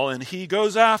in all, and he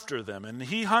goes after them, and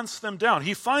he hunts them down.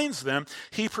 He finds them,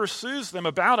 he pursues them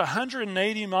about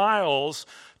 180 miles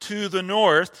to the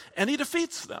north, and he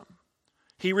defeats them.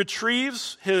 He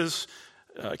retrieves his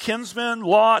kinsman,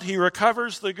 Lot. He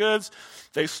recovers the goods.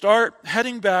 They start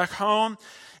heading back home,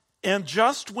 and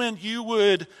just when you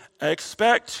would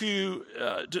expect to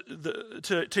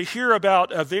hear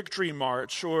about a victory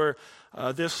march or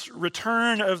this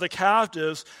return of the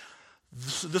captives,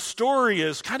 the story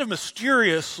is kind of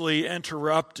mysteriously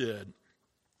interrupted.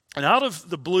 And out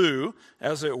of the blue,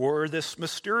 as it were, this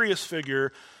mysterious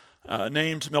figure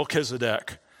named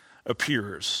Melchizedek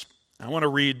appears. I want to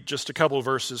read just a couple of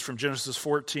verses from Genesis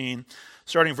 14,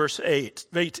 starting verse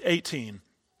 18.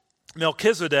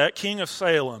 Melchizedek, king of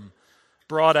Salem,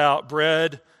 brought out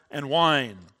bread and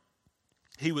wine.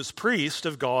 He was priest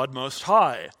of God Most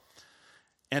High.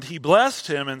 And he blessed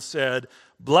him and said,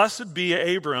 "Blessed be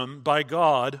Abram by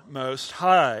God Most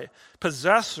High,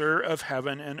 possessor of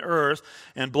heaven and earth,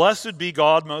 and blessed be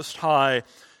God Most High,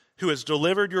 who has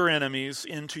delivered your enemies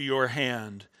into your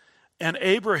hand." And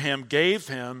Abraham gave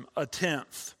him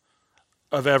 1/10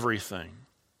 of everything.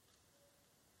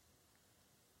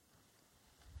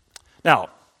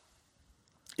 Now,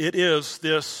 it is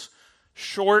this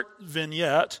short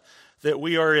vignette that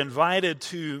we are invited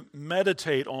to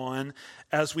meditate on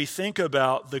as we think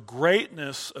about the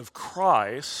greatness of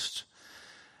Christ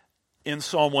in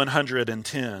Psalm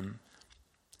 110.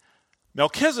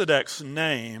 Melchizedek's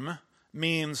name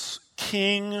means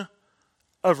king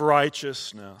of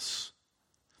righteousness.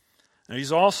 Now,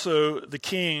 he's also the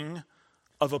king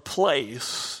of a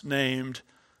place named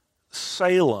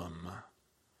Salem.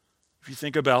 If you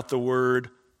think about the word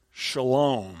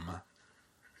shalom,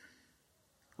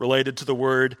 related to the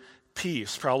word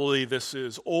peace, probably this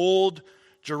is Old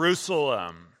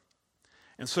Jerusalem.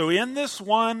 And so in this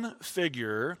one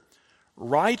figure,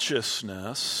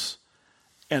 righteousness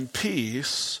and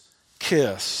peace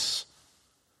kiss.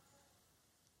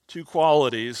 2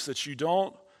 qualities that you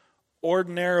don't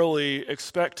ordinarily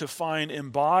expect to find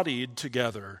embodied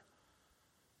together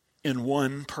in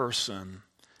one person.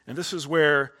 And this is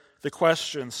where the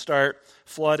questions start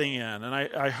flooding in, and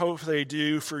I hope they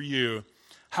do for you.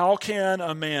 How can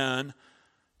a man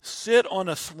sit on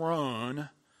a throne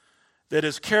that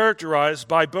is characterized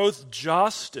by both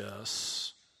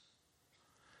justice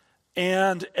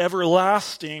and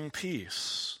everlasting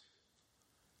peace?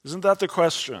 Isn't that the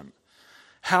question?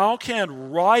 How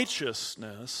can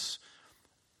righteousness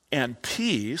and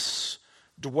peace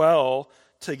dwell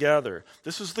together?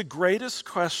 This is the greatest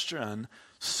question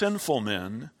sinful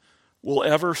men will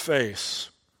ever face.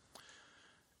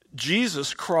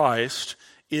 Jesus Christ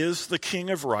is the King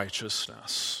of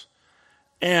righteousness,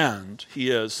 and he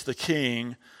is the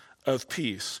King of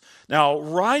peace. Now,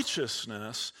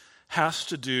 righteousness has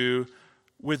to do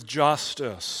with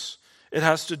justice. It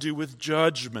has to do with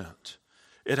judgment.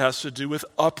 It has to do with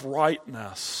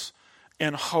uprightness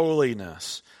and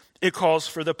holiness. It calls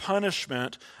for the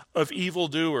punishment of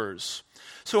evildoers.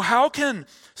 So how can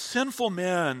sinful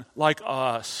men like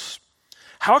us,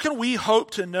 how can we hope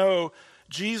to know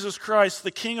Jesus Christ, the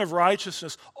King of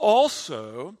righteousness,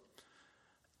 also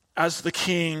as the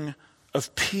King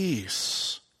of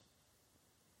peace?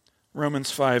 Romans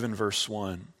 5 and verse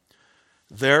 1.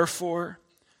 Therefore,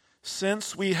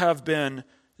 since we have been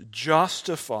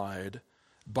justified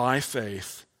by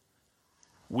faith,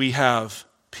 we have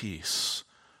peace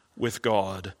with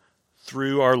God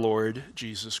through our Lord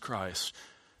Jesus Christ.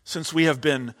 Since we have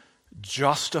been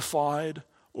justified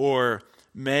or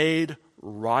made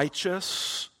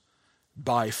righteous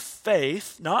by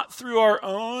faith, not through our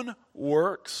own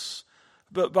works,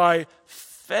 but by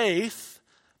faith,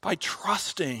 by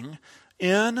trusting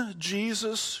in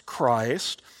Jesus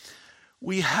Christ,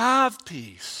 we have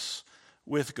peace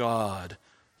with God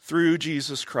through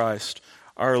Jesus Christ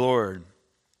our Lord.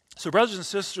 So, brothers and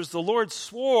sisters, the Lord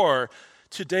swore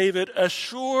to David a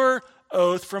sure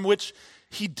oath from which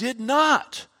he did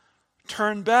not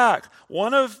turn back.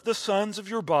 One of the sons of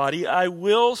your body I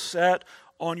will set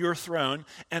on your throne,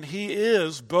 and he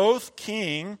is both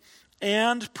king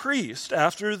and priest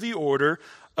after the order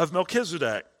of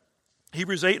Melchizedek.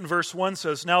 Hebrews 8 and verse 1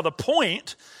 says, now the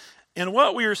point in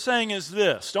what we are saying is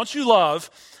this. Don't you love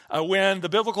when the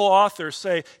biblical authors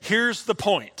say, here's the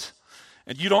point?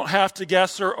 And you don't have to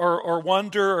guess or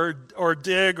wonder or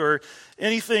dig or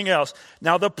anything else.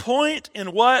 Now the point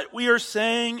in what we are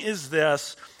saying is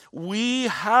this. We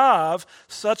have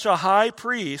such a high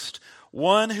priest,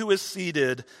 one who is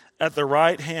seated at the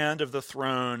right hand of the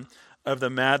throne of the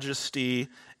majesty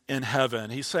in heaven.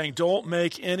 He's saying, don't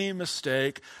make any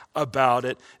mistake about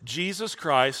it. Jesus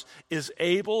Christ is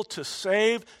able to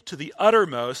save to the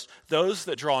uttermost those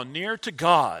that draw near to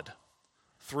God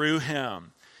through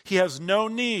him. He has no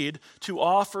need to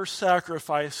offer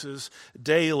sacrifices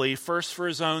daily, first for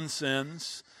his own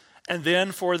sins, and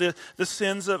then for the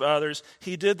sins of others.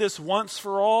 He did this once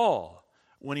for all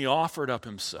when he offered up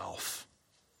himself.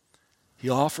 He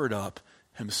offered up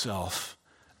himself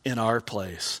in our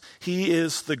place. He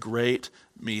is the great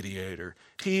mediator.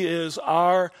 He is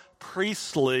our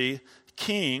priestly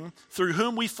king through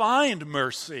whom we find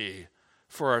mercy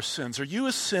for our sins. Are you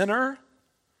a sinner?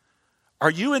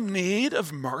 Are you in need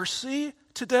of mercy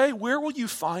today? Where will you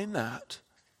find that?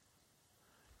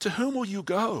 To whom will you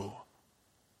go?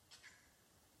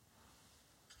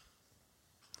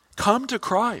 Come to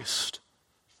Christ.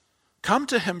 Come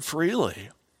to him freely.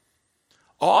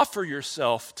 Offer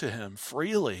yourself to him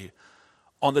freely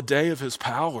on the day of his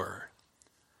power.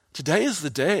 Today is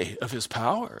the day of his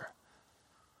power.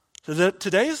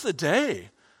 Today is the day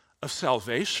of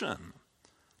salvation.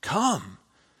 Come,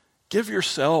 give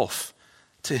yourself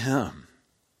to him.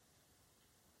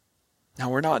 Now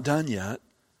we're not done yet.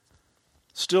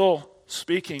 Still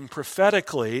speaking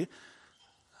prophetically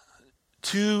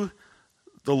to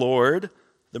the Lord,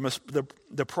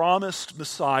 the promised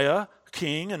Messiah,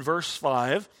 King, in verse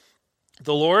 5.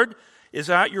 The Lord is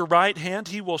at your right hand.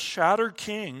 He will shatter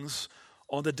kings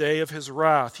on the day of his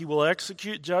wrath. He will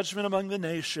execute judgment among the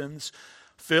nations,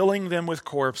 filling them with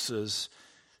corpses.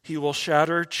 He will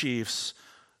shatter chiefs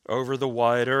over the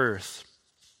wide earth.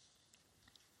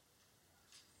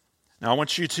 Now I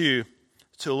want you to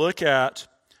look at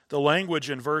the language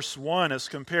in verse 1 as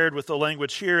compared with the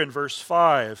language here in verse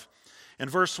 5. In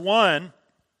verse 1,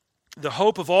 the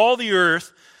hope of all the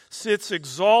earth sits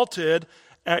exalted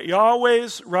at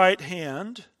Yahweh's right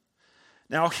hand.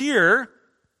 Now here,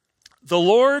 the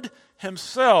Lord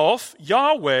himself,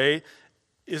 Yahweh,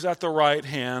 is at the right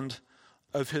hand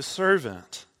of his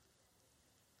servant.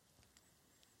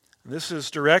 This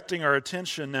is directing our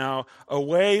attention now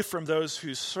away from those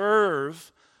who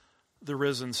serve the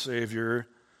risen Savior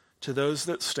to those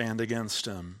that stand against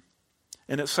him.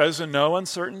 And it says in no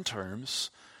uncertain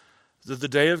terms that the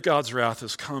day of God's wrath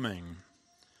is coming.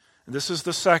 And this is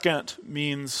the second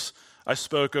means I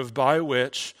spoke of by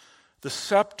which the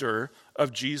scepter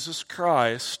of Jesus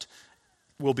Christ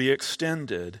will be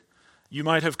extended. You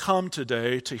might have come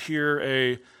today to hear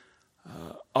a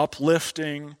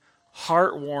uplifting,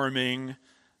 heartwarming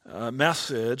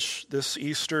message this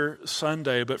Easter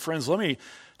Sunday. But friends, let me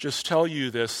just tell you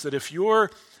this, that if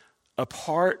you're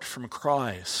apart from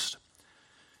Christ,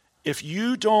 if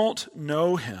you don't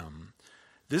know him,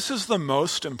 this is the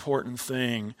most important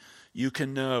thing you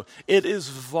can know. It is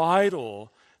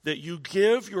vital that you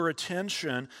give your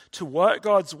attention to what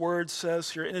God's word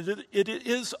says here. And it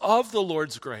is of the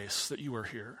Lord's grace that you are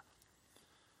here.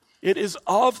 It is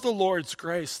of the Lord's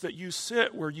grace that you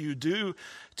sit where you do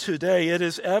today. It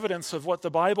is evidence of what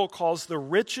the Bible calls the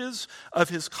riches of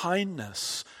his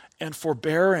kindness and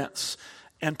forbearance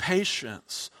and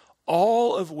patience,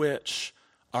 all of which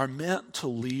are meant to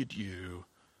lead you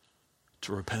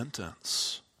to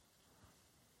repentance.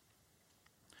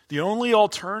 The only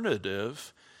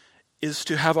alternative is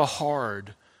to have a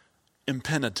hard,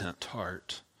 impenitent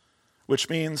heart, which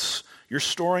means you're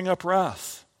storing up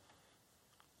wrath.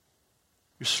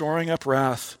 You're storing up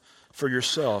wrath for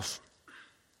yourself.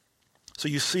 So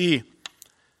you see,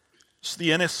 it's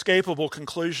the inescapable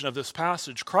conclusion of this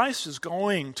passage. Christ is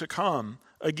going to come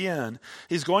again.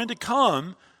 He's going to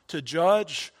come to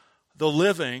judge the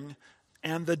living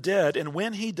and the dead. And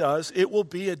when he does, it will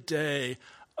be a day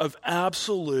of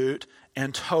absolute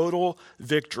and total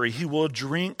victory. He will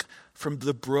drink from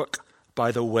the brook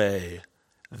by the way.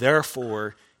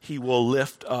 Therefore, he will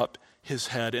lift up his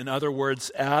head. In other words,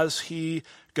 as he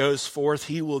goes forth,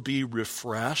 he will be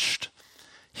refreshed.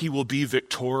 He will be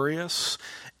victorious,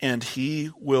 and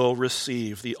he will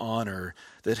receive the honor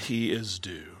that he is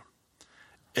due.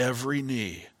 Every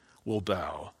knee will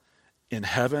bow in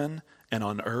heaven and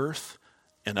on earth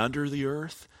and under the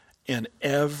earth, and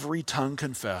every tongue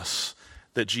confess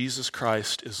that Jesus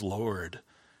Christ is Lord,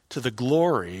 to the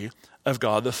glory of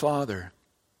God the Father.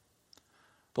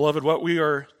 Beloved, what we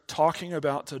are talking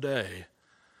about today,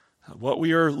 what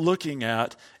we are looking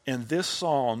at in this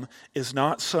psalm, is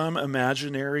not some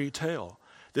imaginary tale.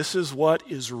 This is what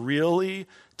is really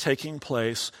taking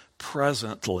place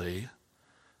presently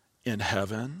in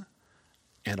heaven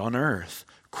and on earth.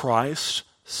 Christ's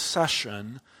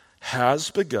session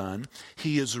has begun.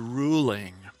 He is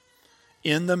ruling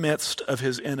in the midst of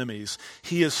his enemies.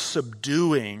 He is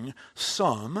subduing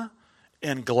some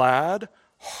in glad,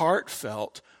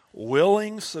 heartfelt,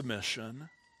 willing submission,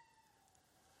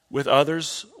 with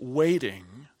others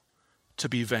waiting to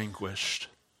be vanquished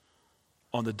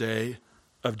on the day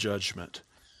of judgment.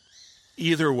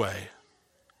 Either way,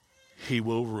 he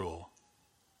will rule.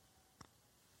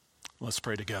 Let's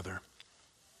pray together.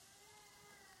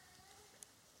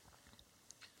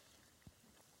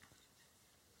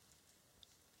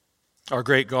 Our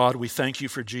great God, we thank you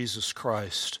for Jesus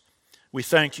Christ. We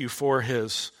thank you for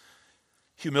his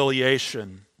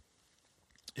humiliation,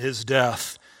 his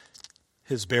death,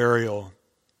 his burial.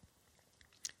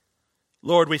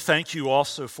 Lord, we thank you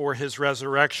also for his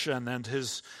resurrection and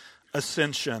his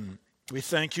ascension. We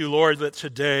thank you, Lord, that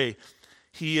today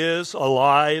he is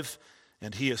alive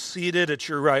and he is seated at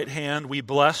your right hand. We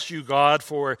bless you, God,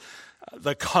 for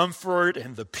the comfort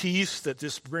and the peace that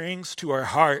this brings to our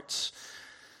hearts.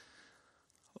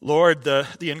 Lord, the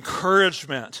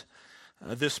encouragement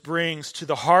this brings to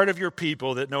the heart of your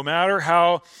people, that no matter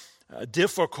how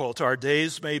difficult our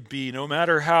days may be, no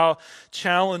matter how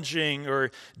challenging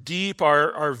or deep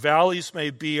our valleys may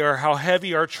be, or how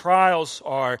heavy our trials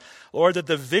are, Lord, that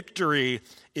the victory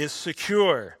is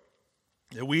secure,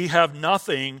 that we have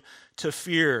nothing to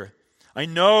fear. I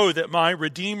know that my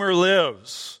Redeemer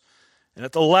lives, and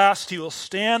at the last he will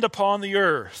stand upon the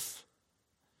earth.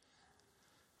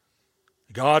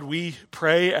 God, we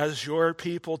pray as your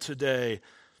people today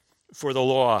for the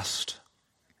lost.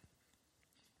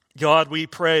 God, we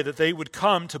pray that they would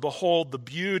come to behold the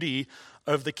beauty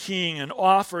of the King and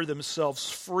offer themselves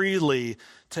freely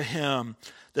to him,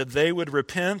 that they would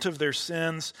repent of their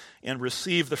sins and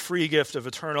receive the free gift of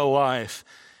eternal life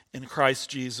in Christ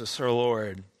Jesus our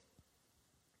Lord.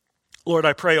 Lord,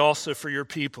 I pray also for your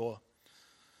people.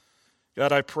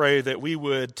 God, I pray that we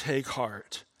would take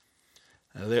heart,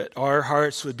 that our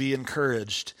hearts would be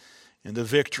encouraged in the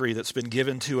victory that's been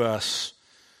given to us,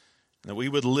 that we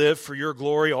would live for your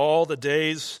glory all the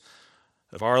days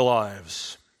of our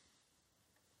lives.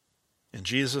 In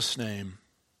Jesus' name,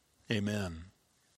 amen.